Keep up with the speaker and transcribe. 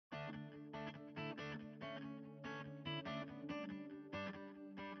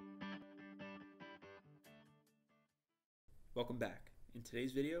Welcome back. In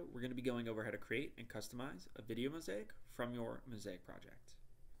today's video, we're going to be going over how to create and customize a video mosaic from your mosaic project.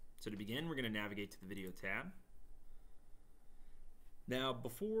 So to begin, we're going to navigate to the video tab. Now,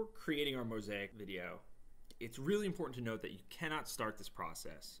 before creating our mosaic video, it's really important to note that you cannot start this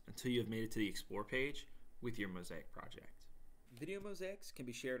process until you have made it to the Explore page with your mosaic project. Video mosaics can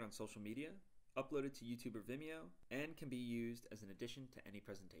be shared on social media, uploaded to YouTube or Vimeo, and can be used as an addition to any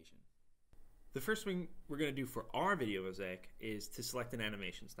presentation. The first thing we're going to do for our video mosaic is to select an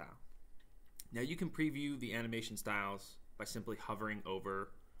animation style. Now you can preview the animation styles by simply hovering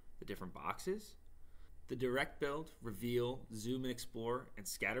over the different boxes. The direct build, reveal, zoom and explore, and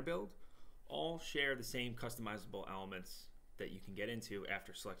scatter build all share the same customizable elements that you can get into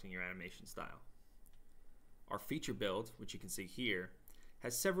after selecting your animation style. Our feature build, which you can see here,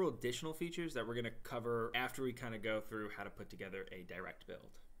 has several additional features that we're going to cover after we kind of go through how to put together a direct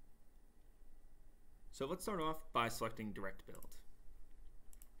build. So let's start off by selecting direct build.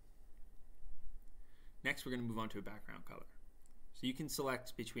 Next, we're going to move on to a background color. So you can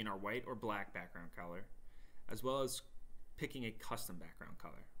select between our white or black background color, as well as picking a custom background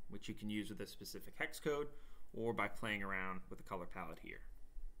color, which you can use with a specific hex code or by playing around with the color palette here.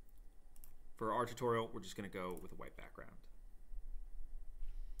 For our tutorial, we're just going to go with a white background.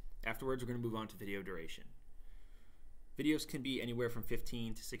 Afterwards, we're going to move on to video duration. Videos can be anywhere from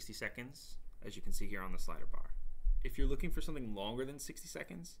 15 to 60 seconds, as you can see here on the slider bar. If you're looking for something longer than 60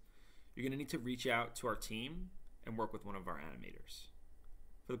 seconds, you're going to need to reach out to our team and work with one of our animators.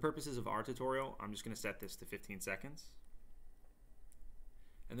 For the purposes of our tutorial, I'm just going to set this to 15 seconds.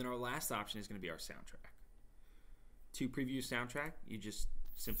 And then our last option is going to be our soundtrack. To preview soundtrack, you just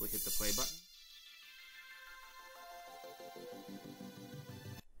simply hit the play button.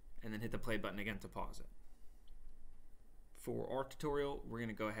 And then hit the play button again to pause it. For our tutorial, we're going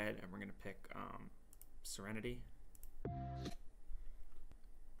to go ahead and we're going to pick Serenity.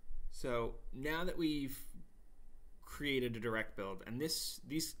 So now that we've created a direct build, and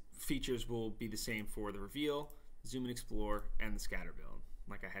these features will be the same for the reveal, zoom and explore, and the scatter build,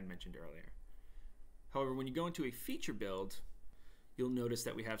 like I had mentioned earlier. However, when you go into a feature build, you'll notice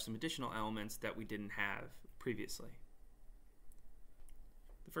that we have some additional elements that we didn't have previously.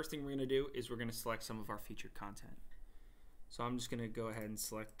 The first thing we're going to do is we're going to select some of our featured content. So I'm just going to go ahead and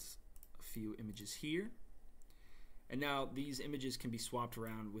select a few images here. And now these images can be swapped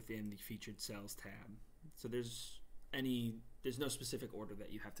around within the featured cells tab. So there's no specific order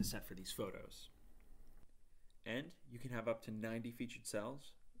that you have to set for these photos. And you can have up to 90 featured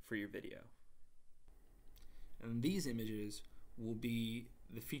cells for your video. And these images will be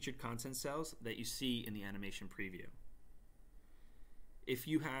the featured content cells that you see in the animation preview. If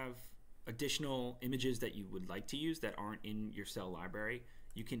you have additional images that you would like to use that aren't in your cell library,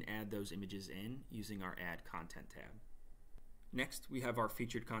 you can add those images in using our Add Content tab. Next, we have our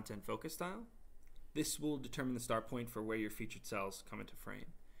featured content focus style. This will determine the start point for where your featured cells come into frame,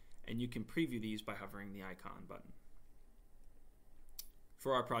 and you can preview these by hovering the icon button.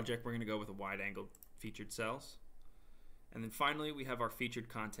 For our project, we're going to go with a wide-angled featured cells. And then finally, we have our featured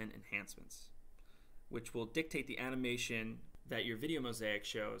content enhancements, which will dictate the animation that your video mosaic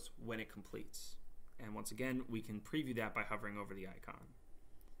shows when it completes. And once again, we can preview that by hovering over the icon.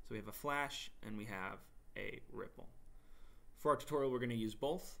 So we have a flash and we have a ripple. For our tutorial, we're going to use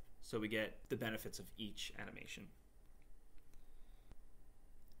both, so we get the benefits of each animation.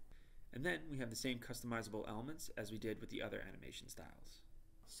 And then we have the same customizable elements as we did with the other animation styles.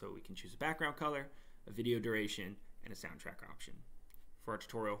 So we can choose a background color, a video duration, and a soundtrack option. For our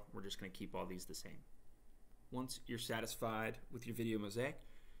tutorial, we're just going to keep all these the same. Once you're satisfied with your video mosaic,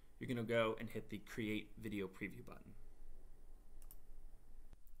 you're going to go and hit the Create Video Preview button.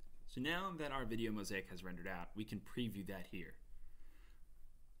 So now that our video mosaic has rendered out, we can preview that here.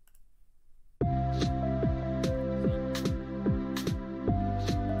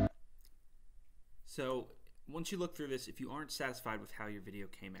 So once you look through this, if you aren't satisfied with how your video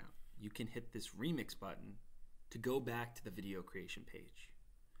came out, you can hit this Remix button to go back to the video creation page.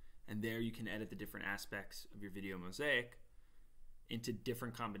 And there you can edit the different aspects of your video mosaic into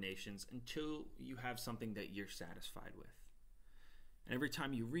different combinations until you have something that you're satisfied with. And every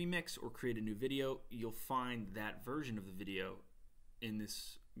time you remix or create a new video, you'll find that version of the video in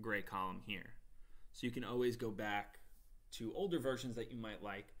this gray column here. So you can always go back to older versions that you might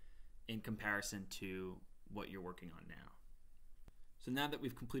like in comparison to what you're working on now. So now that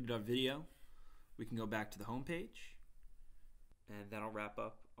we've completed our video, we can go back to the home page. And that'll wrap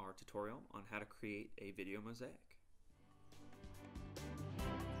up our tutorial on how to create a video mosaic.